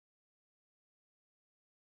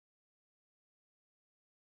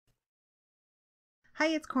Hi,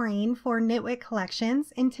 it's Corrine for Knitwit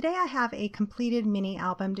Collections, and today I have a completed mini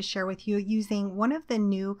album to share with you using one of the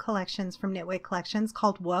new collections from Knitwit Collections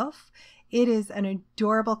called Woof. It is an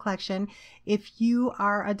adorable collection. If you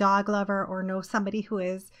are a dog lover or know somebody who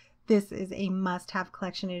is, this is a must-have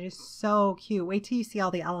collection. It is so cute. Wait till you see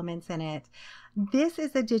all the elements in it. This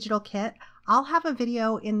is a digital kit. I'll have a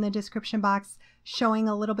video in the description box showing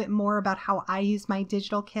a little bit more about how I use my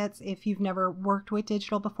digital kits. If you've never worked with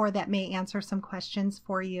digital before, that may answer some questions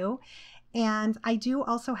for you. And I do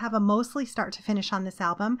also have a mostly start to finish on this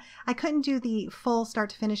album. I couldn't do the full start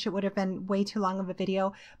to finish. It would have been way too long of a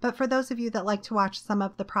video. But for those of you that like to watch some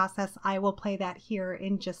of the process, I will play that here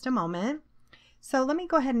in just a moment. So let me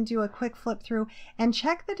go ahead and do a quick flip through and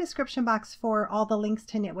check the description box for all the links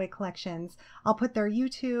to Knitwit Collections. I'll put their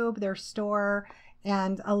YouTube, their store,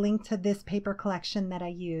 and a link to this paper collection that I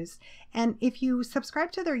use. And if you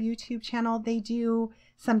subscribe to their YouTube channel, they do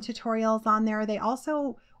some tutorials on there. They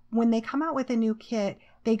also, when they come out with a new kit,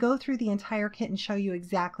 they go through the entire kit and show you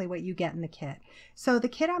exactly what you get in the kit. So the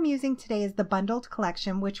kit I'm using today is the bundled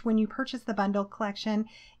collection, which when you purchase the bundled collection,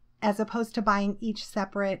 as opposed to buying each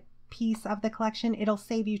separate piece of the collection, it'll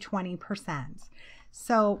save you 20%.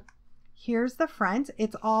 So here's the front.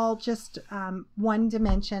 It's all just one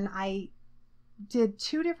dimension. I did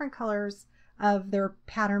two different colors of their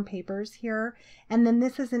pattern papers here, and then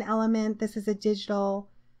this is an element, this is a digital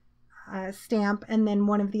stamp, and then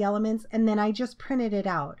one of the elements, and then I just printed it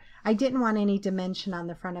out. I didn't want any dimension on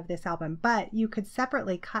the front of this album, but you could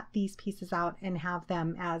separately cut these pieces out and have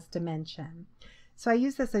them as dimension. So I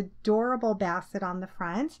used this adorable basset on the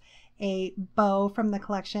front, a bow from the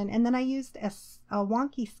collection, and then I used a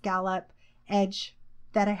wonky scallop edge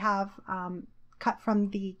that I have cut from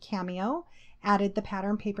the Cameo, added the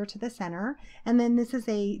pattern paper to the center, and then this is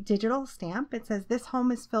a digital stamp. It says, "This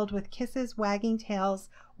home is filled with kisses, wagging tails,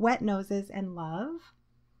 wet noses, and love."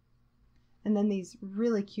 And then these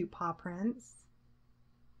really cute paw prints.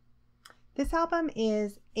 This album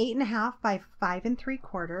is 8.5 by 5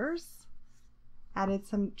 3/4. Added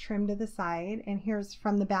some trim to the side, and here's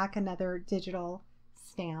from the back another digital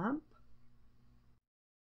stamp.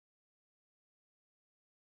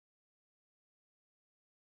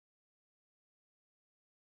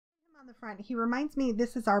 On the front, he reminds me,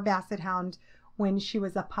 this is our Basset Hound when she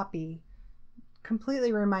was a puppy.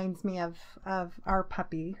 Completely reminds me of our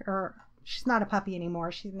puppy, or she's not a puppy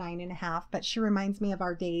anymore, she's 9.5, but she reminds me of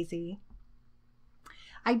our Daisy.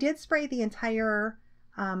 I did spray the entire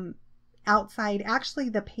outside, actually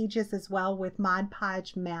the pages as well, with Mod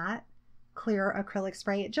Podge matte clear acrylic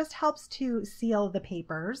spray. It just helps to seal the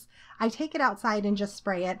papers. I take it outside and just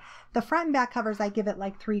spray it. The front and back covers, I give it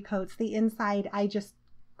like 3 coats. The inside, I just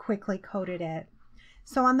quickly coated it.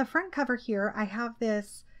 So on the front cover here, I have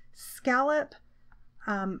this scallop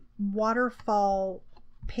waterfall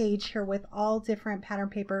page here with all different pattern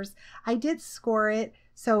papers. I did score it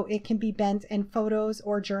so it can be bent, and photos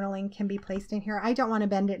or journaling can be placed in here. I don't want to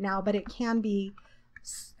bend it now, but it can be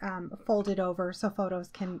folded over so photos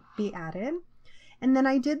can be added. And then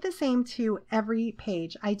I did the same to every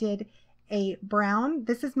page. I did a brown,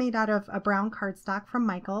 this is made out of a brown cardstock from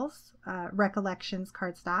Michael's Recollections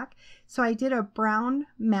cardstock. So I did a brown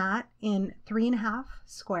mat in 3.5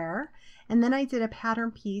 square, and then I did a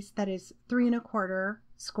pattern piece that is 3 1/4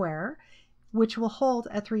 square, which will hold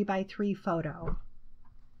a 3 by 3 photo.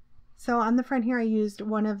 So on the front here, I used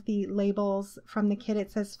one of the labels from the kit. It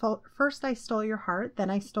says, "First I stole your heart, then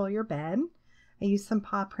I stole your bed." I used some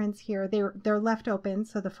paw prints here. They're left open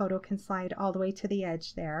so the photo can slide all the way to the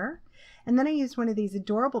edge there. And then I used one of these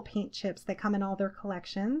adorable paint chips that come in all their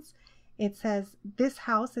collections. It says, "This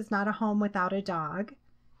house is not a home without a dog."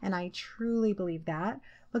 And I truly believe that.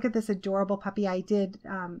 Look at this adorable puppy. I did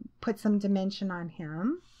put some dimension on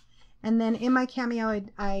him. And then in my Cameo,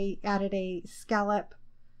 I added a scallop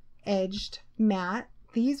edged mat.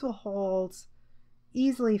 These will hold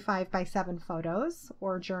easily 5 by 7 photos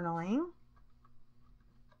or journaling.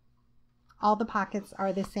 All the pockets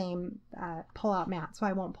are the same pull-out mat, so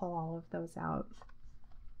I won't pull all of those out.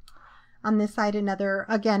 On this side, another,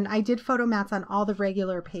 again, I did photo mats on all the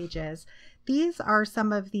regular pages. These are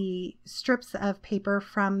some of the strips of paper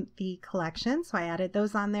from the collection, so I added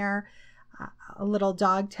those on there. A little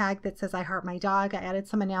dog tag that says, "I heart my dog." I added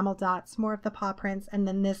some enamel dots, more of the paw prints, and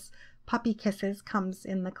then this puppy kisses comes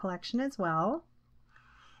in the collection as well.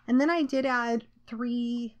 And then I did add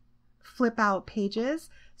 3 flip out pages.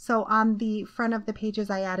 So on the front of the pages,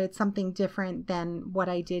 I added something different than what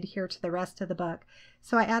I did here to the rest of the book.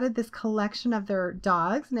 So I added this collection of their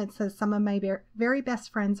dogs, and it says, "Some of my very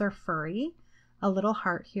best friends are furry." A little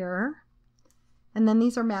heart here. And then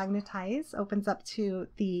these are magnetized, opens up to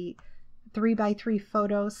the 3x3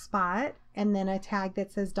 photo spot, and then a tag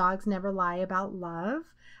that says dogs never lie about love.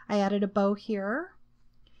 I added a bow here.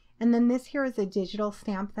 And then this here is a digital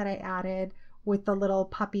stamp that I added with the little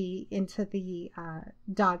puppy into the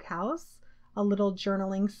doghouse. A little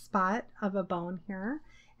journaling spot of a bone here.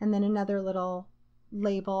 And then another little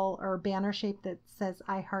label or banner shape that says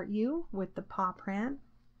I heart you with the paw print.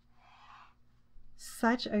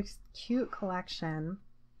 Such a cute collection.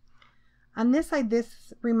 On this side,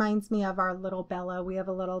 this reminds me of our little Bella. We have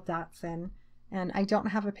a little Dachshund, and I don't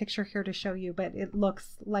have a picture here to show you, but it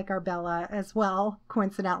looks like our Bella as well,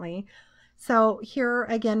 coincidentally. So here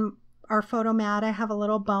again, our photo mat, I have a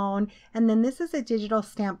little bone, and then this is a digital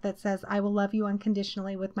stamp that says I will love you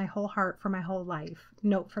unconditionally with my whole heart for my whole life.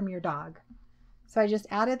 Note from your dog. So I just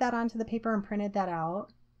added that onto the paper and printed that out.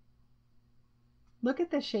 Look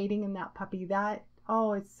at the shading in that puppy. That,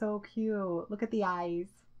 oh, it's so cute. Look at the eyes.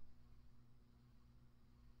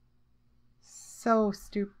 So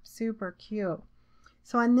super cute.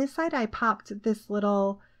 So on this side, I popped this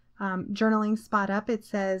little journaling spot up. It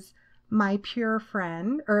says, my pure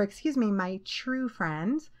friend, or excuse me, my true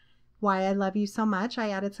friend, why I love you so much. I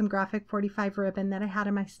added some graphic 45 ribbon that I had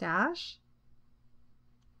in my stash.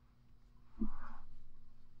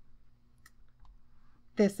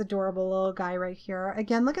 This adorable little guy right here.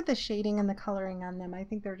 Again, look at the shading and the coloring on them. I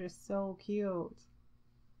think they're just so cute.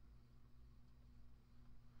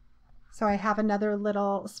 So I have another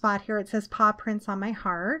little spot here. It says paw prints on my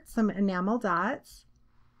heart, some enamel dots.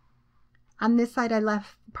 On this side, I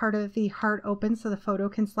left part of the heart open so the photo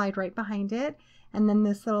can slide right behind it. And then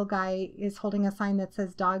this little guy is holding a sign that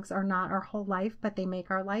says dogs are not our whole life, but they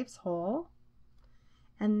make our lives whole.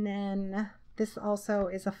 And then this also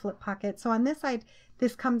is a flip pocket. So on this side,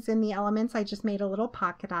 this comes in the elements. I just made a little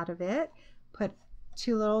pocket out of it, put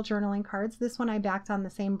 2 little journaling cards. This one I backed on the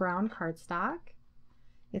same brown cardstock.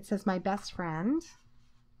 It says my best friend.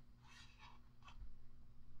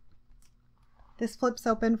 This flips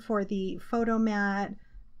open for the photo mat,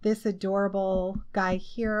 this adorable guy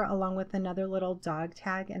here, along with another little dog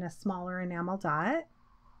tag and a smaller enamel dot.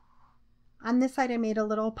 On this side, I made a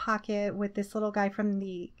little pocket with this little guy from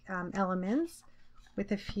the elements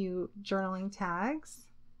with a few journaling tags.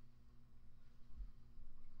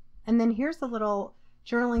 And then here's the little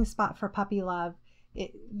journaling spot for puppy love.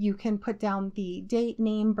 You can put down the date,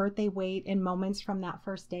 name, birthday, weight, and moments from that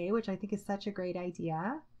first day, which I think is such a great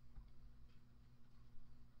idea.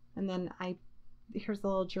 And then here's the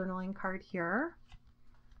little journaling card here.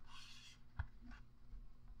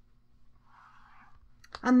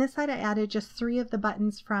 On this side, I added just 3 of the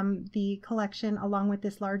buttons from the collection along with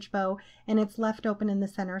this large bow, and it's left open in the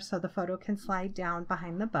center so the photo can slide down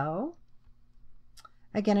behind the bow.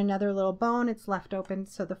 Again, another little bone, it's left open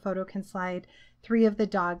so the photo can slide. 3 of the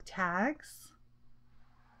dog tags.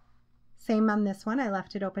 Same on this one, I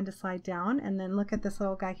left it open to slide down. And then look at this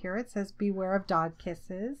little guy here, it says beware of dog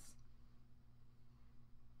kisses.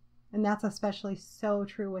 And that's especially so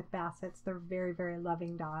true with Bassets. They're very, very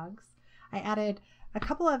loving dogs. I added a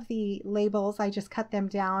couple of the labels. I just cut them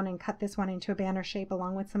down and cut this one into a banner shape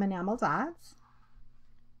along with some enamel dots.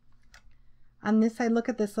 On this side, look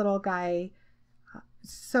at this little guy.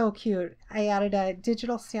 So cute. I added a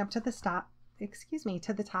digital stamp to the top.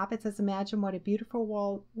 It says, imagine what a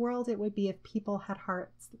beautiful world it would be if people had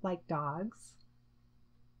hearts like dogs.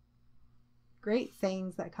 Great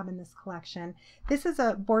sayings that come in this collection. This is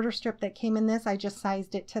a border strip that came in this. I just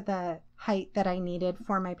sized it to the height that I needed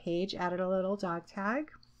for my page, added a little dog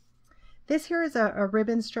tag. This here is a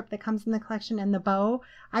ribbon strip that comes in the collection, and the bow.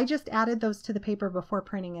 I just added those to the paper before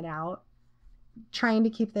printing it out, trying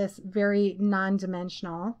to keep this very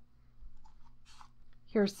non-dimensional.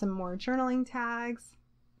 Here's some more journaling tags.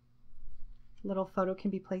 Little photo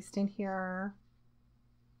can be placed in here.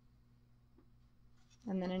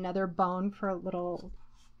 And then another bone for a little,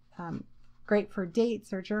 great for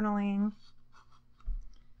dates or journaling.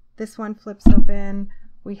 This one flips open.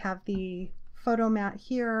 We have the photo mat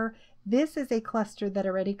here. This is a cluster that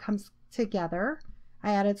already comes together.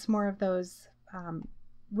 I added some more of those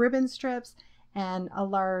ribbon strips and a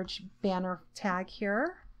large banner tag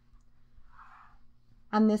here.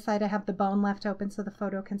 On this side, I have the bone left open so the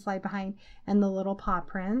photo can slide behind, and the little paw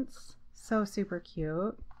prints. So super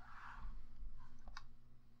cute.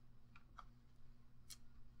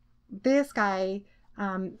 This guy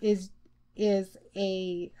is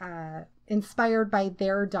inspired by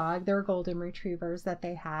their dog, their golden retrievers that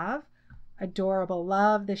they have. Adorable.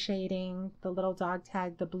 Love the shading, the little dog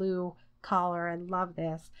tag, the blue collar. I love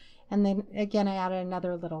this. And then again, I added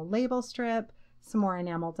another little label strip, some more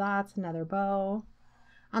enamel dots, another bow.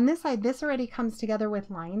 On this side, this already comes together with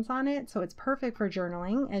lines on it, so it's perfect for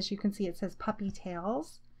journaling. As you can see, it says puppy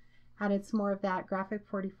tails. Added some more of that graphic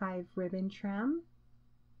 45 ribbon trim.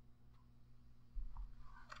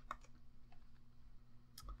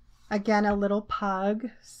 Again, a little pug,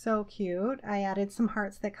 so cute. I added some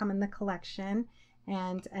hearts that come in the collection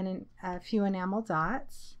and a few enamel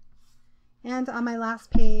dots. And on my last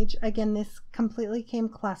page, again, this completely came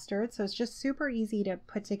clustered, so it's just super easy to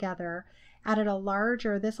put together. Added a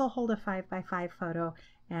larger, this will hold a 5x5 photo,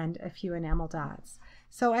 and a few enamel dots.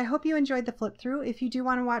 So I hope you enjoyed the flip through. If you do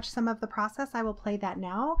want to watch some of the process, I will play that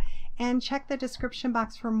now. And check the description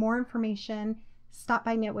box for more information. Stop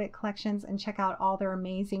by Knit Wit Collections and check out all their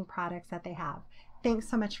amazing products that they have. Thanks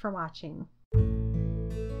so much for watching.